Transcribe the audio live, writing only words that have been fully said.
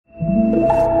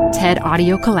TED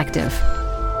Audio Collective.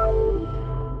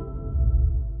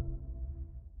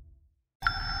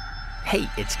 Hey,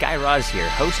 it's Guy Raz here,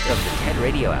 host of the TED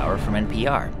Radio Hour from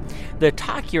NPR. The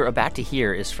talk you're about to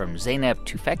hear is from Zeynep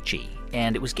Tufekci,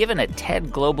 and it was given at TED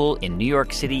Global in New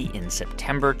York City in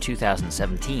September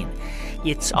 2017.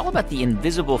 It's all about the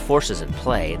invisible forces at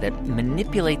play that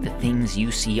manipulate the things you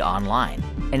see online.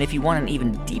 And if you want an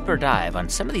even deeper dive on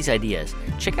some of these ideas,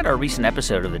 check out our recent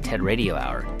episode of the TED Radio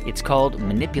Hour. It's called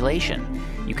Manipulation.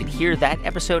 You can hear that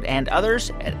episode and others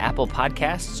at Apple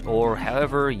Podcasts or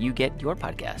however you get your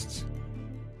podcasts.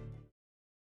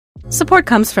 Support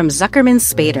comes from Zuckerman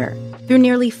Spader. Through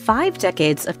nearly 5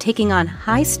 decades of taking on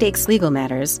high-stakes legal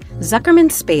matters, Zuckerman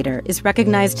Spader is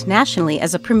recognized nationally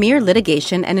as a premier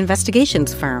litigation and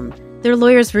investigations firm. Their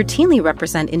lawyers routinely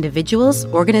represent individuals,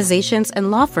 organizations, and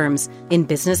law firms in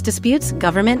business disputes,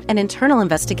 government and internal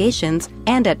investigations,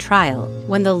 and at trial,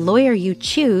 when the lawyer you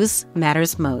choose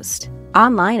matters most.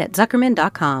 Online at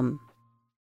Zuckerman.com.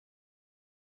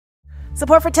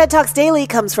 Support for TED Talks Daily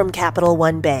comes from Capital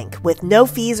One Bank. With no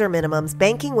fees or minimums,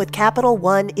 banking with Capital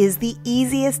One is the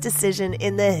easiest decision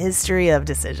in the history of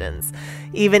decisions.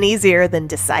 Even easier than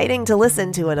deciding to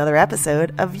listen to another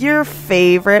episode of your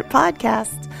favorite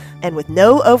podcast. And with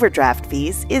no overdraft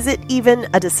fees, is it even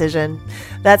a decision?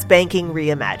 That's banking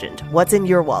reimagined. What's in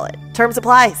your wallet? Terms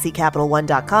apply. See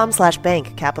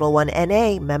CapitalOne.com/bank. Capital One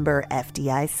N.A. member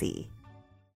FDIC.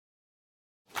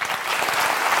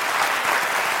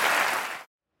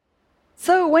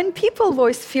 So when people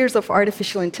voice fears of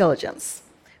artificial intelligence,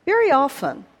 very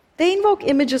often they invoke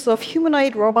images of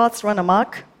humanoid robots run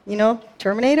amok,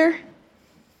 Terminator.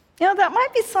 That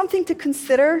might be something to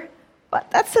consider, but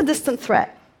that's a distant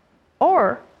threat.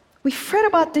 Or we fret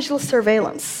about digital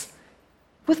surveillance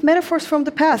with metaphors from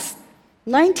the past.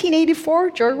 1984,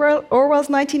 George Orwell's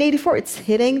 1984, it's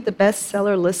hitting the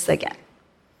bestseller lists again.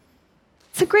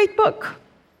 It's a great book.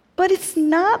 But it's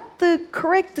not the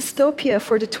correct dystopia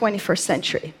for the 21st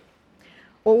century.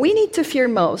 What we need to fear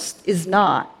most is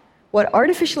not what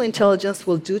artificial intelligence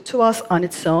will do to us on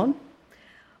its own,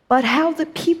 but how the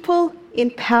people in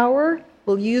power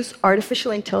will use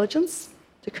artificial intelligence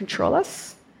to control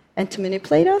us and to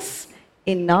manipulate us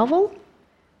in novel,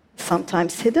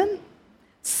 sometimes hidden,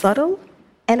 subtle,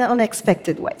 and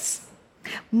unexpected ways.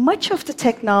 Much of the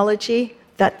technology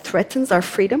that threatens our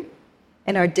freedom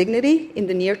and our dignity in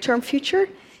the near-term future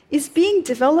is being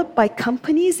developed by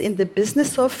companies in the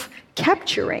business of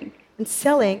capturing and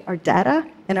selling our data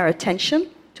and our attention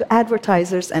to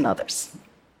advertisers and others.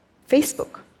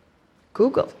 Facebook,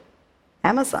 Google,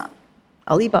 Amazon,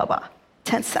 Alibaba,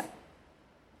 Tencent.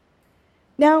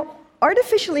 Now,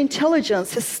 artificial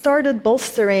intelligence has started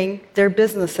bolstering their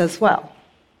business as well.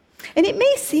 And it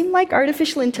may seem like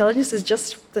artificial intelligence is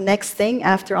just the next thing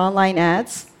after online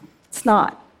ads. It's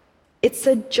not. It's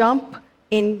a jump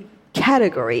in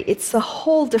category. It's a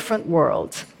whole different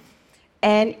world.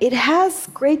 And it has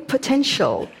great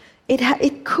potential.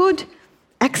 It could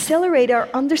accelerate our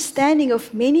understanding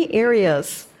of many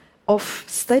areas of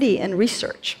study and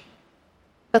research.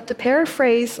 But to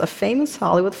paraphrase a famous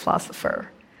Hollywood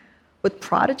philosopher, with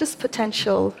prodigious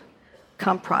potential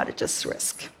come prodigious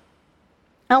risk.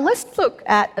 Now let's look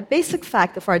at a basic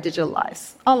fact of our digital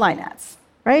lives, online ads,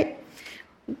 right?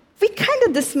 We kind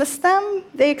of dismiss them.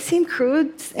 They seem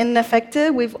crude and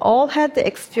ineffective. We've all had the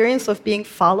experience of being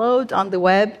followed on the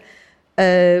web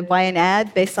by an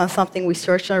ad based on something we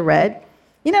searched or read.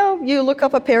 You look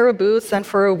up a pair of boots, and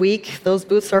for a week, those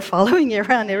boots are following you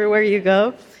around everywhere you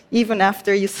go. Even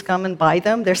after you scum and buy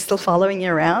them, they're still following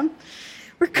you around.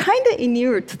 We're kind of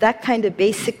inured to that kind of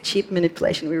basic, cheap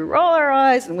manipulation. We roll our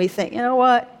eyes and we think, you know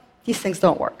what? These things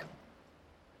don't work.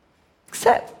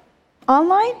 Except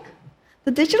online,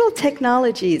 the digital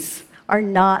technologies are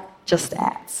not just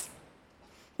ads.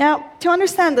 Now, to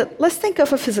understand that, let's think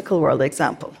of a physical world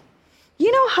example.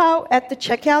 You know how at the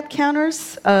checkout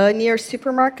counters near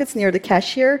supermarkets, near the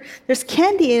cashier, there's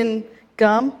candy and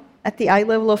gum at the eye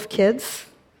level of kids?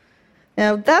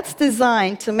 Now, that's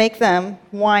designed to make them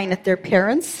whine at their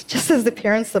parents, just as the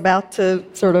parents about to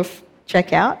sort of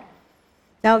check out.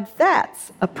 Now,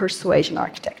 that's a persuasion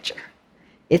architecture.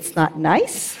 It's not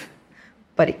nice,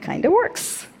 but it kind of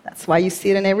works. That's why you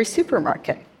see it in every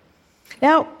supermarket.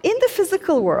 Now, in the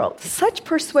physical world, such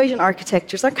persuasion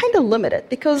architectures are kind of limited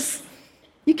because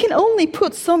you can only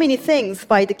put so many things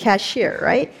by the cashier,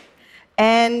 right?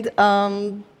 And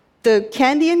the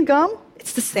candy and gum,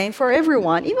 it's the same for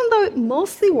everyone, even though it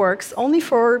mostly works only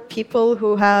for people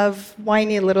who have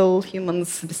whiny little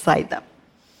humans beside them.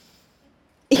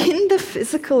 In the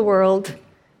physical world,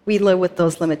 we live with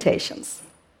those limitations.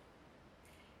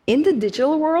 In the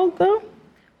digital world, though,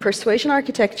 persuasion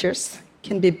architectures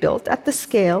can be built at the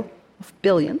scale of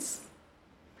billions,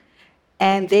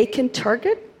 and they can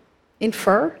target,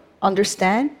 infer,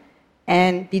 understand,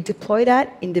 and be deployed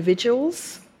at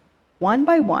individuals one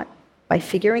by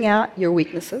figuring out your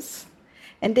weaknesses.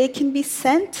 And they can be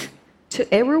sent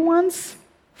to everyone's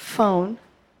phone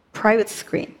private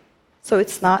screen, so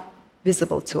it's not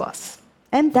visible to us.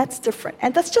 And that's different.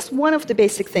 And that's just one of the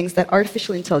basic things that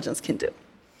artificial intelligence can do.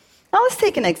 Now let's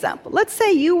take an example. Let's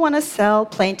say you want to sell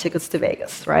plane tickets to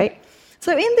Vegas, right?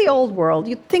 So in the old world,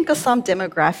 you'd think of some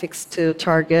demographics to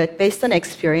target based on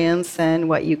experience and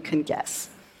what you can guess.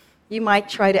 You might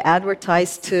try to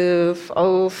advertise to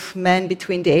men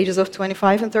between the ages of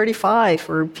 25 and 35,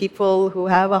 or people who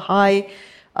have a high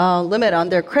limit on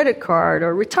their credit card,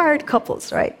 or retired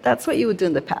couples, right? That's what you would do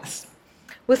in the past.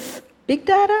 With big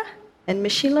data and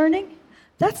machine learning,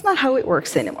 that's not how it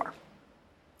works anymore.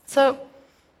 So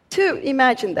to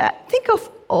imagine that, think of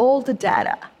all the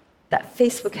data that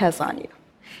Facebook has on you.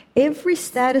 Every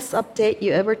status update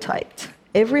you ever typed,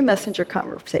 every messenger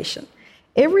conversation,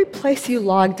 every place you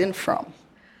logged in from,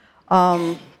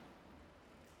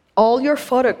 all your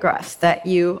photographs that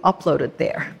you uploaded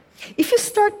there. If you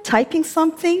start typing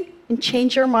something and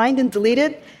change your mind and delete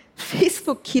it,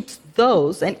 Facebook keeps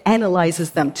those and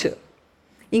analyzes them too.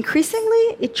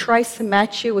 Increasingly, it tries to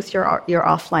match you with your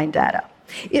offline data.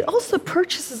 It also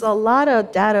purchases a lot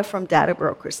of data from data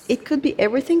brokers. It could be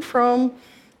everything from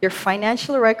your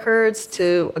financial records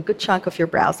to a good chunk of your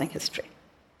browsing history,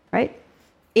 right?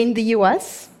 In the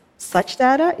US, such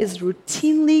data is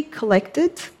routinely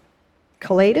collected,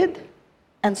 collated,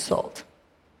 and sold.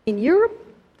 In Europe,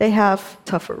 they have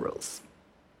tougher rules.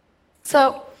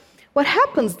 So what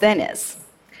happens then is,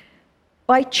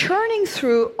 by churning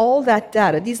through all that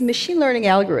data, these machine learning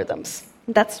algorithms,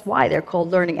 that's why they're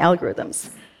called learning algorithms,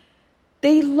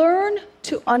 they learn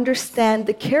to understand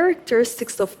the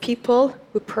characteristics of people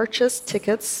who purchased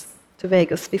tickets to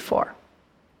Vegas before.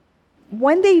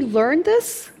 When they learn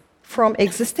this from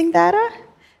existing data,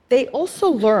 they also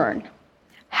learn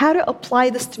how to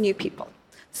apply this to new people.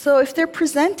 So if they're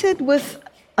presented with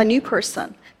a new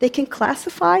person, they can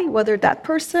classify whether that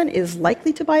person is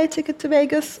likely to buy a ticket to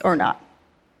Vegas or not.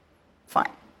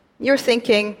 Fine. You're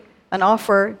thinking an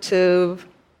offer to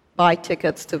buy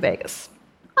tickets to Vegas.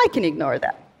 I can ignore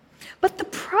that. But the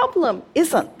problem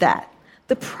isn't that.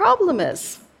 The problem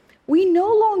is we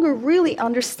no longer really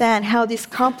understand how these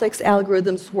complex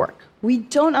algorithms work. We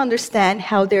don't understand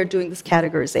how they're doing this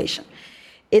categorization.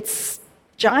 It's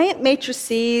giant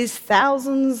matrices,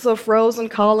 thousands of rows and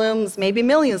columns, maybe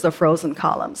millions of rows and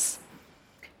columns.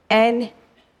 And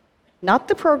not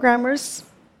the programmers,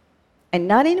 and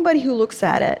not anybody who looks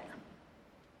at it,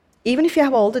 even if you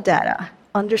have all the data,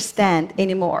 understand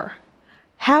anymore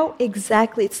how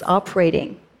exactly it's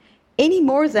operating, any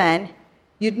more than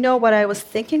you'd know what I was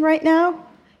thinking right now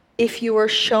if you were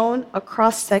shown a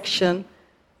cross-section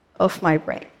of my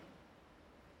brain.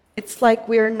 It's like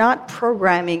we're not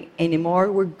programming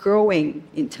anymore, we're growing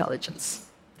intelligence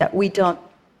that we don't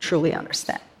truly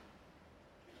understand.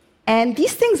 And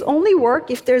these things only work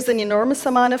if there's an enormous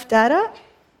amount of data.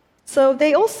 So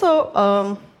they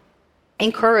also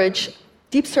encourage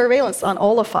deep surveillance on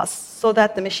all of us so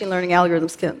that the machine learning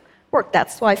algorithms can work.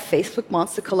 That's why Facebook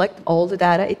wants to collect all the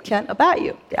data it can about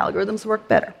you. The algorithms work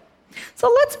better.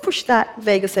 So let's push that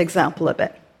Vegas example a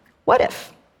bit. What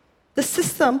if the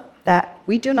system that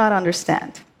we do not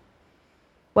understand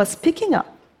was picking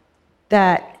up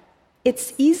that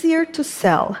it's easier to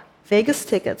sell Vegas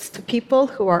tickets to people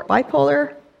who are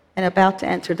bipolar and about to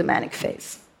enter the manic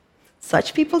phase?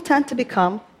 Such people tend to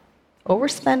become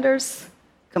overspenders,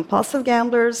 compulsive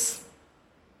gamblers.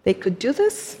 They could do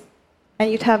this,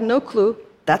 and you'd have no clue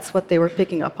that's what they were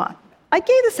picking up on. I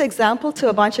gave this example to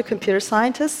a bunch of computer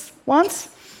scientists once,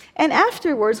 and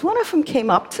afterwards, one of them came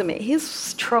up to me. He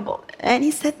was troubled, and he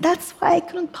said, "That's why I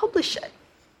couldn't publish it."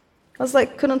 I was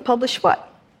like, "Couldn't publish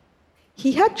what?"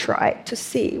 He had tried to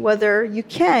see whether you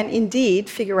can indeed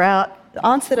figure out the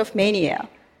onset of mania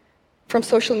from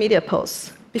social media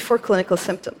posts before clinical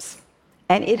symptoms.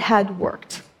 And it had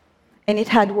worked. And it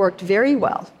had worked very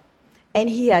well. And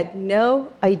he had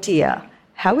no idea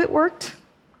how it worked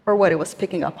or what it was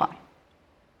picking up on.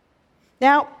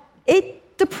 Now,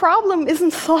 the problem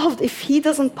isn't solved if he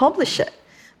doesn't publish it,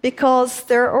 because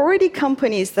there are already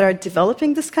companies that are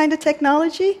developing this kind of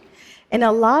technology, and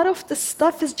a lot of the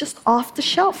stuff is just off the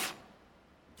shelf.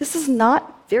 This is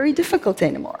not very difficult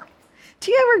anymore.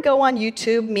 Do you ever go on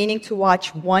YouTube meaning to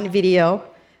watch one video,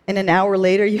 and an hour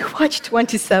later you watch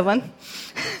 27?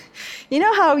 You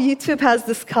know how YouTube has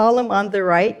this column on the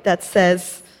right that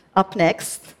says up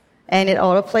next, and it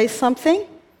autoplays something?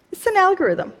 It's an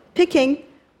algorithm picking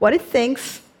what it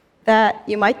thinks that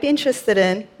you might be interested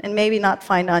in and maybe not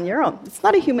find on your own. It's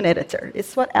not a human editor.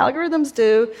 It's what algorithms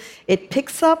do. It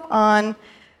picks up on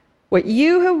what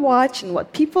you have watched and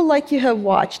what people like you have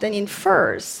watched and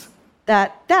infers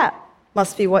that that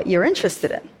must be what you're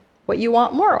interested in, what you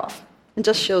want more of, and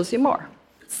just shows you more.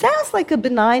 Sounds like a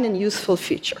benign and useful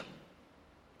feature,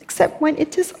 except when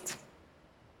it isn't.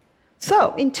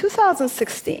 So, in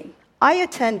 2016, I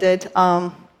attended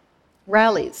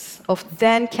rallies of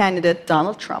then candidate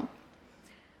Donald Trump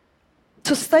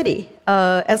to study,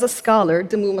 as a scholar,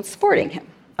 the movement supporting him.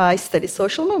 I study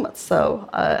social movements, so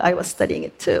I was studying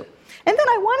it too. And then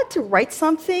I wanted to write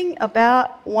something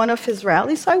about one of his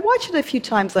rallies, so I watched it a few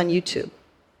times on YouTube.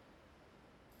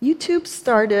 YouTube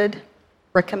started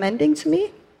recommending to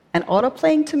me and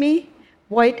autoplaying to me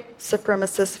white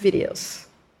supremacist videos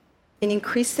in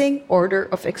increasing order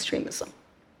of extremism.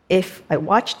 If I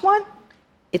watched one,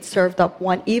 it served up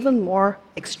one even more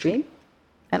extreme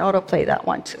and autoplay that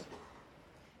one too.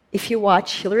 If you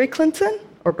watch Hillary Clinton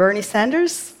or Bernie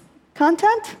Sanders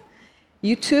content,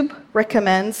 YouTube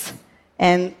recommends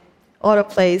and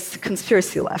autoplays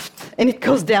conspiracy left, and it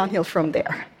goes downhill from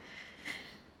there.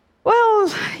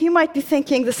 Well, you might be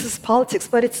thinking this is politics,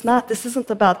 but it's not. This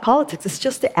isn't about politics. It's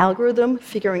just the algorithm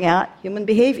figuring out human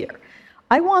behavior.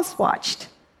 I once watched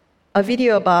a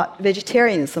video about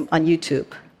vegetarianism on YouTube,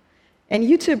 and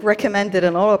YouTube recommended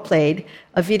and autoplayed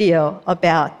a video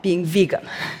about being vegan.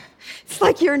 It's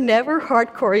like you're never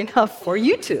hardcore enough for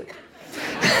YouTube.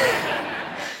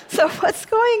 So what's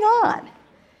going on?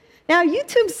 Now,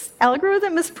 YouTube's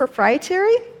algorithm is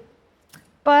proprietary,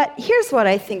 but here's what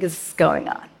I think is going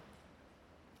on.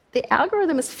 The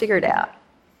algorithm has figured out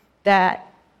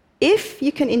that if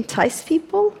you can entice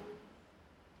people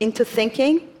into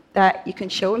thinking that you can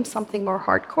show them something more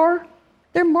hardcore,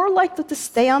 they're more likely to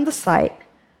stay on the site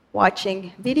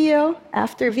watching video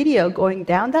after video going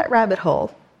down that rabbit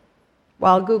hole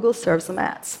while Google serves them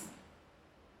ads.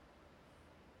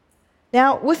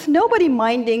 Now, with nobody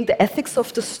minding the ethics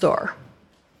of the store,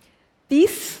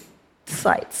 these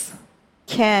sites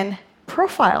can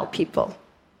profile people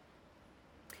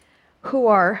who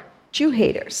are Jew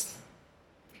haters,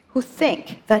 who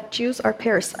think that Jews are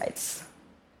parasites,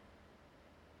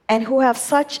 and who have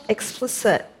such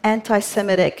explicit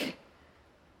anti-Semitic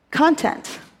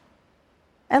content,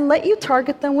 and let you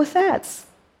target them with ads.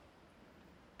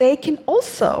 They can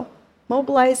also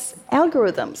mobilize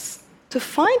algorithms to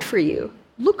find for you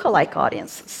lookalike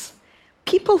audiences,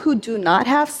 people who do not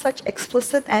have such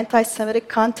explicit anti-Semitic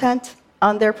content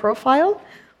on their profile,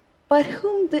 but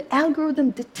whom the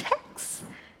algorithm detects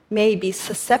may be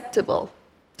susceptible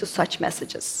to such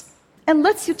messages, and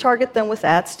lets you target them with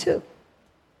ads too.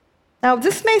 Now,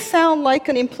 this may sound like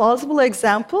an implausible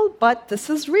example, but this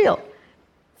is real.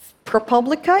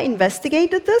 ProPublica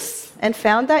investigated this and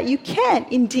found that you can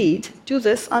indeed do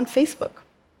this on Facebook.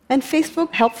 And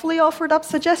Facebook helpfully offered up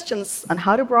suggestions on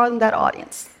how to broaden that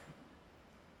audience.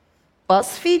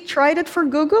 BuzzFeed tried it for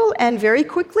Google, and very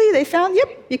quickly they found, yep,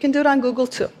 you can do it on Google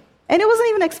too. And it wasn't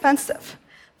even expensive.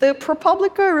 The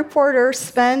ProPublica reporter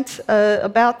spent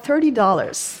about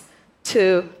 $30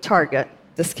 to target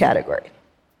this category.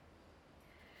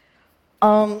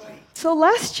 So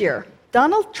last year,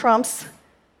 Donald Trump's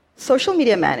social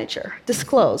media manager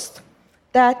disclosed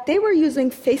that they were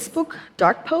using Facebook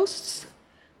dark posts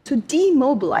to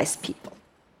demobilize people,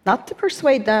 not to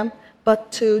persuade them,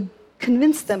 but to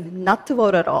convince them not to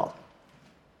vote at all.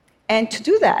 And to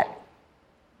do that,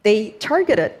 they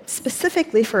targeted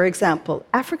specifically, for example,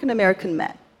 African American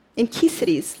men in key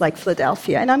cities like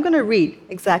Philadelphia. And I'm going to read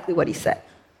exactly what he said.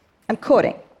 I'm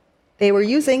quoting. They were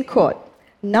using, quote,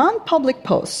 non-public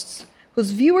posts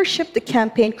whose viewership the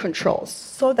campaign controls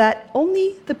so that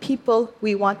only the people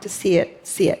we want to see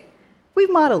it.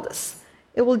 We've modeled this.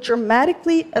 It will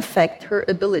dramatically affect her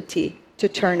ability to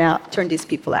turn these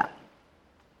people out.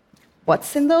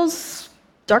 What's in those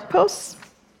dark posts?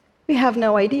 We have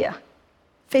no idea.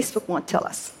 Facebook won't tell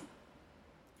us.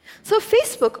 So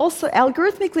Facebook also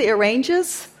algorithmically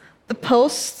arranges the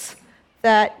posts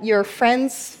that your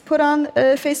friends put on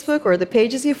Facebook or the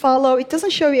pages you follow. It doesn't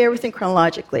show you everything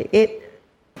chronologically. It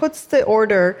puts the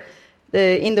order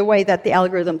in the way that the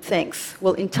algorithm thinks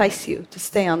will entice you to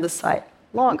stay on the site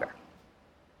longer.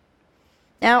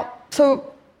 Now,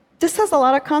 so this has a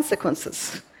lot of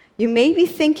consequences. You may be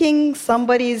thinking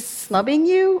somebody's snubbing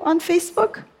you on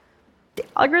Facebook. The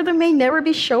algorithm may never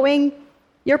be showing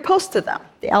your post to them.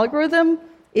 The algorithm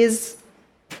is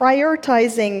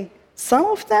prioritizing some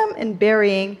of them and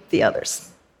burying the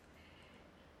others.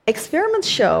 Experiments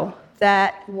show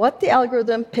that what the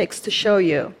algorithm picks to show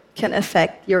you can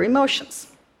affect your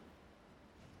emotions.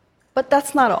 But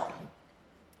that's not all.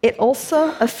 It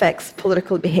also affects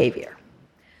political behavior.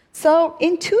 So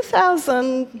in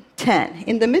 2010,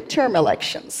 in the midterm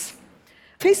elections,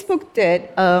 Facebook did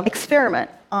an experiment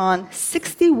on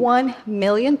 61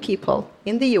 million people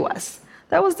in the US.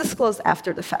 That was disclosed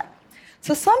after the fact.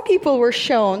 So some people were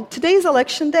shown today's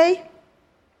election day,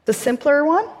 the simpler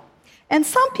one, and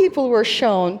some people were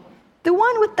shown the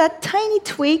one with that tiny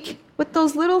tweak with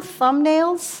those little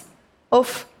thumbnails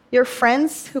of your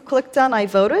friends who clicked on I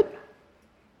voted.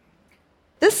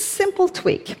 This simple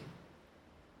tweak.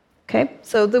 Okay,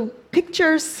 so the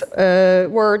pictures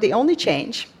were the only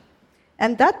change,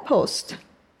 and that post,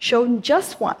 shown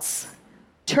just once,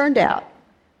 turned out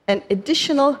an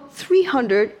additional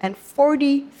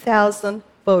 340,000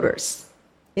 voters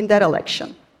in that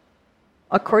election,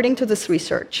 according to this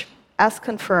research, as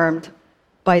confirmed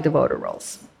by the voter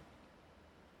rolls.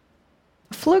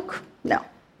 A fluke? No,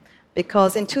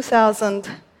 because in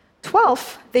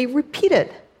 2012, they repeated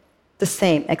the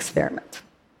same experiment.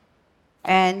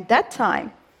 And that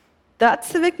time, that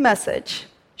civic message,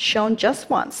 shown just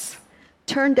once,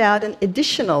 turned out an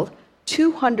additional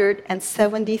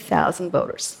 270,000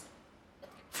 voters.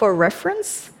 For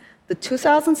reference, the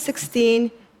 2016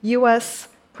 US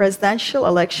presidential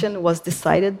election was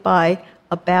decided by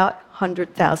about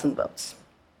 100,000 votes.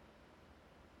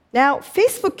 Now,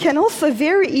 Facebook can also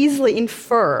very easily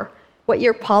infer what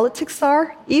your politics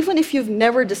are, even if you've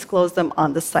never disclosed them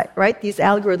on the site, right? These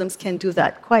algorithms can do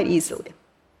that quite easily.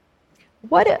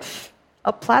 What if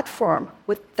a platform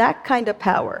with that kind of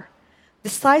power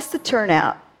decides to turn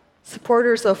out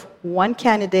supporters of one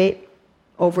candidate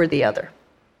over the other?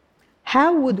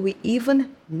 How would we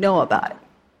even know about it?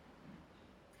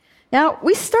 Now,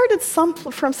 we started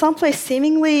from someplace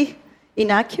seemingly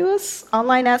innocuous,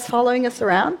 online ads following us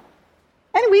around,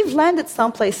 and we've landed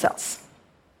someplace else.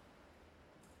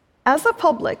 As a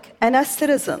public and as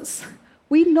citizens,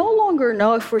 we no longer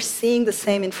know if we're seeing the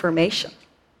same information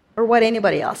or what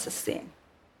anybody else is seeing.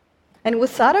 And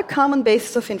without a common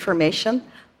basis of information,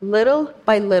 little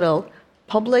by little,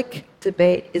 public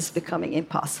debate is becoming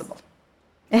impossible.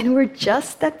 And we're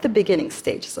just at the beginning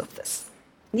stages of this.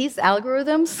 These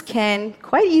algorithms can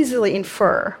quite easily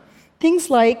infer things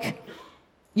like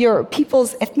your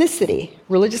people's ethnicity,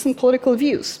 religious and political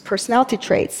views, personality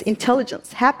traits,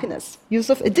 intelligence, happiness, use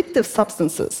of addictive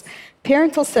substances,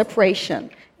 parental separation,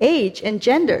 age, and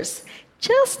genders,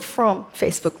 just from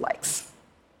Facebook likes.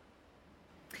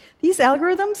 These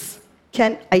algorithms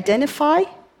can identify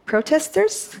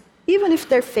protesters even if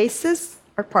their faces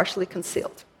are partially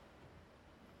concealed.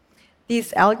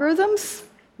 These algorithms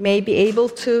may be able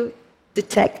to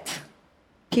detect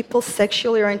people's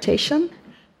sexual orientation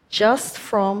just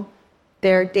from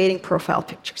their dating profile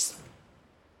pictures.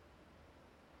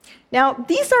 Now,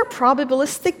 these are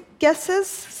probabilistic guesses,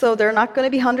 so they're not going to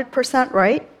be 100%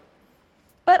 right.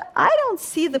 But I don't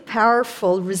see the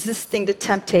powerful resisting the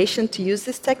temptation to use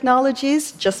these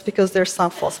technologies just because there's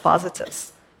some false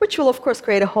positives, which will, of course,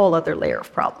 create a whole other layer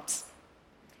of problems.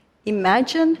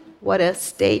 Imagine what a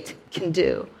state can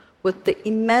do with the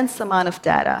immense amount of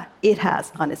data it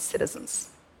has on its citizens.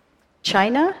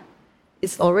 China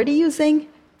is already using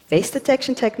face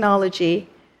detection technology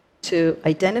to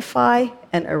identify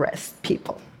and arrest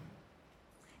people.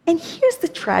 And here's the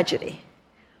tragedy.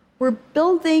 We're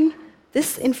building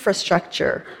this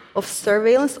infrastructure of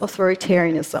surveillance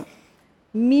authoritarianism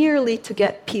merely to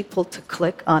get people to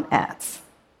click on ads.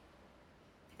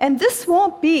 And this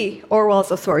won't be Orwell's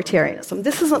authoritarianism.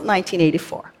 This isn't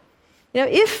 1984.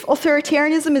 If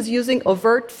authoritarianism is using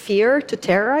overt fear to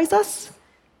terrorize us,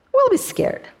 we'll be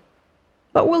scared.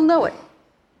 But we'll know it.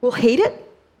 We'll hate it,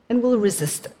 and we'll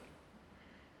resist it.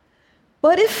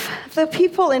 But if the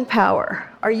people in power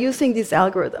are using these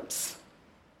algorithms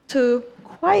to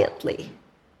quietly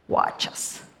watch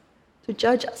us, to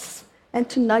judge us, and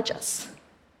to nudge us,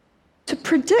 to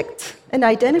predict and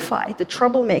identify the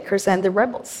troublemakers and the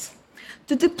rebels,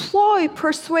 to deploy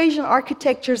persuasion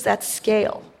architectures at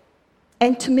scale,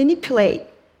 and to manipulate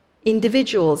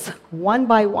individuals one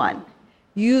by one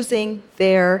using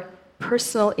their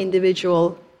personal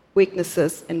individual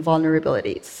weaknesses and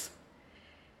vulnerabilities.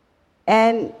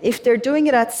 And if they're doing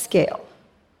it at scale,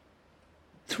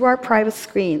 through our private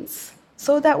screens,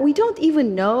 so that we don't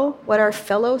even know what our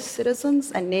fellow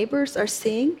citizens and neighbors are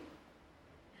seeing,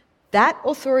 that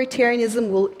authoritarianism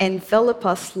will envelop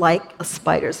us like a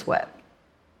spider's web.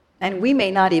 And we may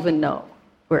not even know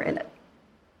we're in it.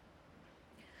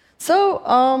 So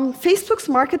Facebook's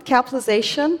market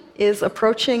capitalization is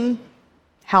approaching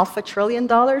 $500 billion.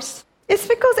 It's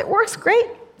because it works great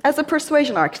as a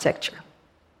persuasion architecture.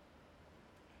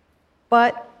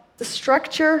 But the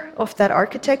structure of that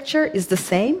architecture is the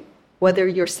same, whether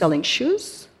you're selling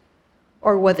shoes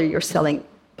or whether you're selling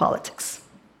politics.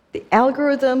 The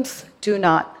algorithms do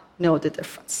not know the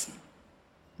difference.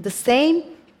 The same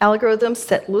algorithms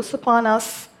set loose upon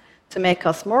us to make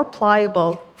us more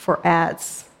pliable for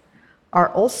ads are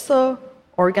also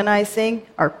organizing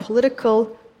our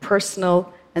political,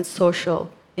 personal, and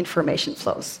social information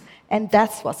flows. And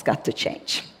that's what's got to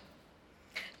change.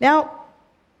 Now,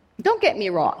 don't get me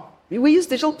wrong. We use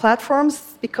digital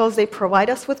platforms because they provide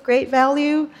us with great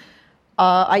value.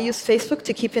 I use Facebook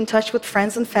to keep in touch with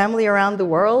friends and family around the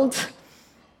world.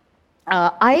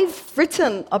 I've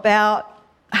written about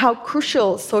how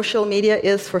crucial social media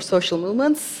is for social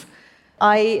movements.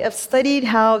 I have studied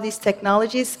how these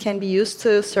technologies can be used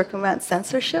to circumvent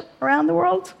censorship around the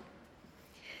world.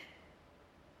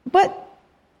 But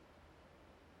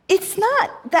it's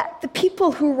not that the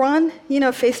people who run,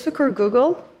 Facebook or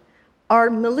Google are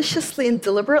maliciously and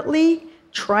deliberately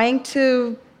trying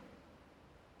to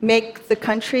make the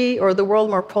country or the world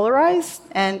more polarized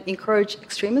and encourage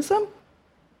extremism.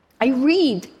 I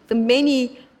read the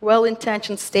many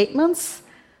well-intentioned statements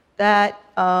that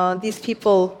these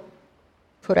people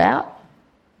put out,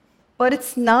 but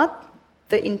it's not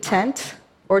the intent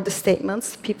or the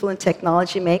statements people in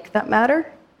technology make that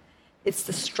matter. It's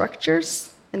the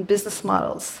structures and business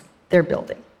models they're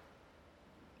building.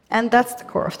 And that's the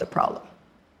core of the problem.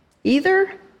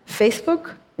 Either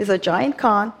Facebook is a giant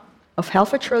con of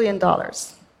 $500 billion,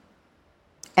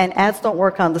 and ads don't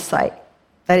work on the site,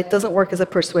 that it doesn't work as a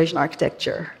persuasion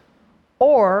architecture,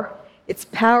 or its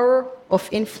power of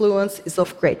influence is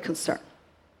of great concern.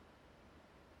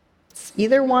 It's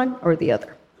either one or the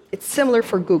other. It's similar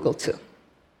for Google, too.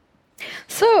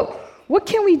 So, what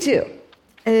can we do?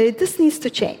 This needs to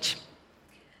change.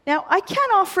 Now, I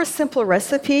can't offer a simple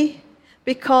recipe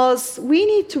because we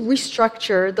need to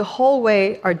restructure the whole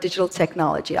way our digital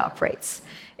technology operates.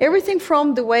 Everything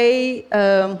from the way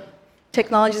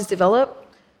technology is developed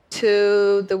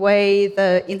to the way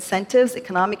the incentives,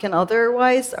 economic and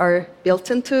otherwise, are built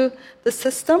into the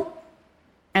system.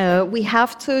 We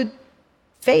have to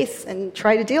face and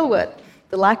try to deal with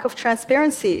the lack of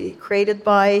transparency created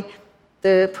by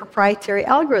the proprietary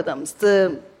algorithms,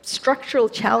 the structural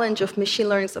challenge of machine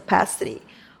learning's opacity,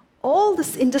 all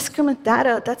this indiscriminate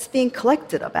data that's being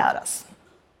collected about us.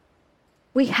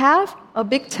 We have a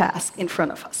big task in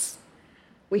front of us.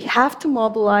 We have to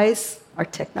mobilize our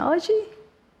technology,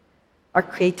 our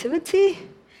creativity,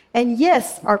 and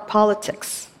yes, our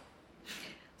politics,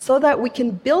 so that we can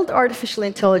build artificial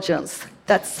intelligence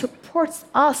that supports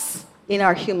us in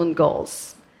our human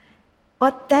goals,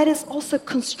 but that is also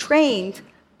constrained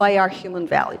by our human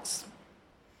values.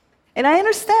 And I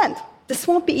understand this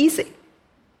won't be easy.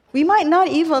 We might not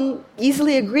even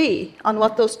easily agree on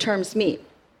what those terms mean.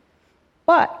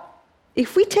 But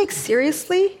if we take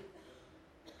seriously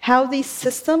how these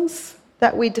systems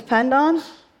that we depend on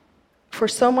for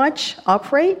so much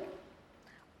operate,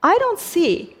 I don't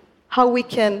see how we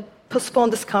can postpone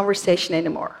this conversation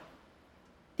anymore.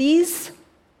 These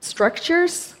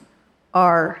structures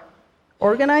are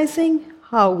organizing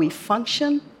how we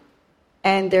function,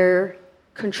 and they're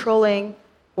controlling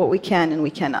what we can and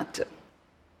we cannot do.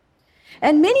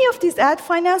 And many of these ad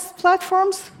finance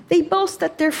platforms, they boast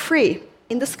that they're free.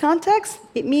 In this context,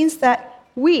 it means that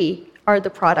we are the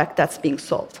product that's being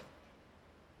sold.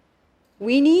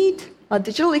 We need a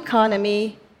digital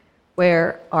economy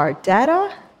where our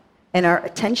data and our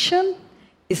attention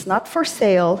is not for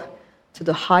sale to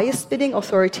the highest bidding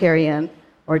authoritarian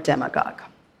or demagogue.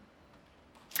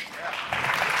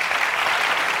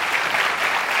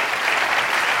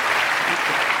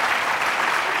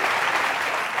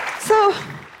 So,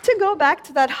 to go back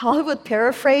to that Hollywood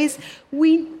paraphrase,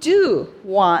 we do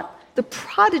want the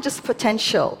prodigious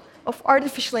potential of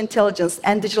artificial intelligence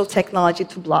and digital technology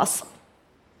to blossom.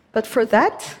 But for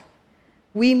that,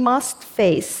 we must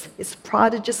face its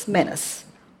prodigious menace,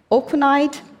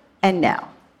 open-eyed and now.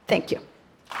 Thank you.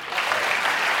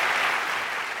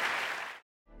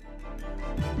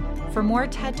 For more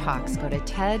TED Talks, go to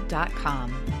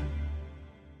TED.com.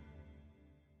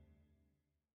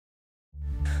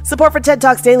 Support for TED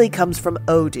Talks Daily comes from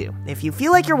Odoo. If you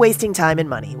feel like you're wasting time and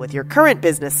money with your current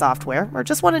business software, or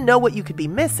just want to know what you could be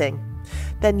missing,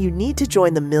 then you need to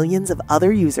join the millions of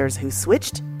other users who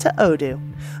switched to Odoo.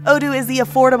 Odoo is the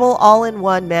affordable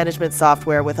all-in-one management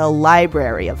software with a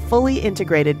library of fully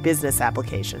integrated business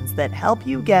applications that help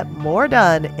you get more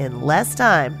done in less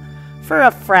time for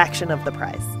a fraction of the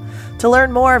price. To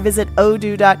learn more, visit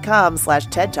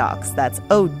odoo.com/TED Talks. That's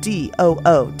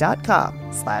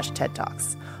odoo.com/TED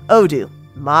Talks. Odoo,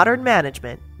 modern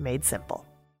management made simple.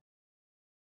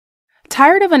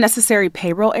 Tired of unnecessary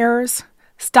payroll errors?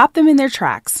 Stop them in their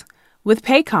tracks. With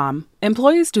Paycom,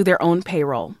 employees do their own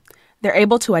payroll. They're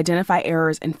able to identify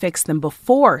errors and fix them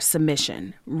before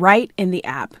submission, right in the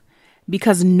app.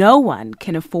 Because no one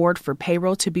can afford for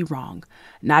payroll to be wrong.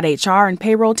 Not HR and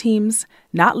payroll teams,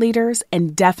 not leaders,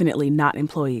 and definitely not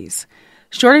employees.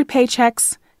 Shorted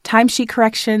paychecks, timesheet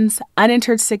corrections,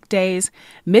 unentered sick days,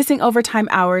 missing overtime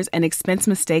hours, and expense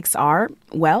mistakes are,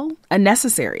 well,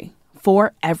 unnecessary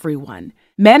for everyone.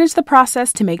 Manage the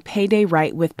process to make payday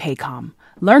right with Paycom.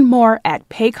 Learn more at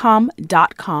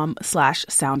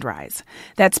paycom.com/soundrise.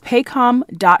 That's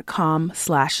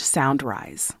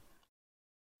paycom.com/soundrise.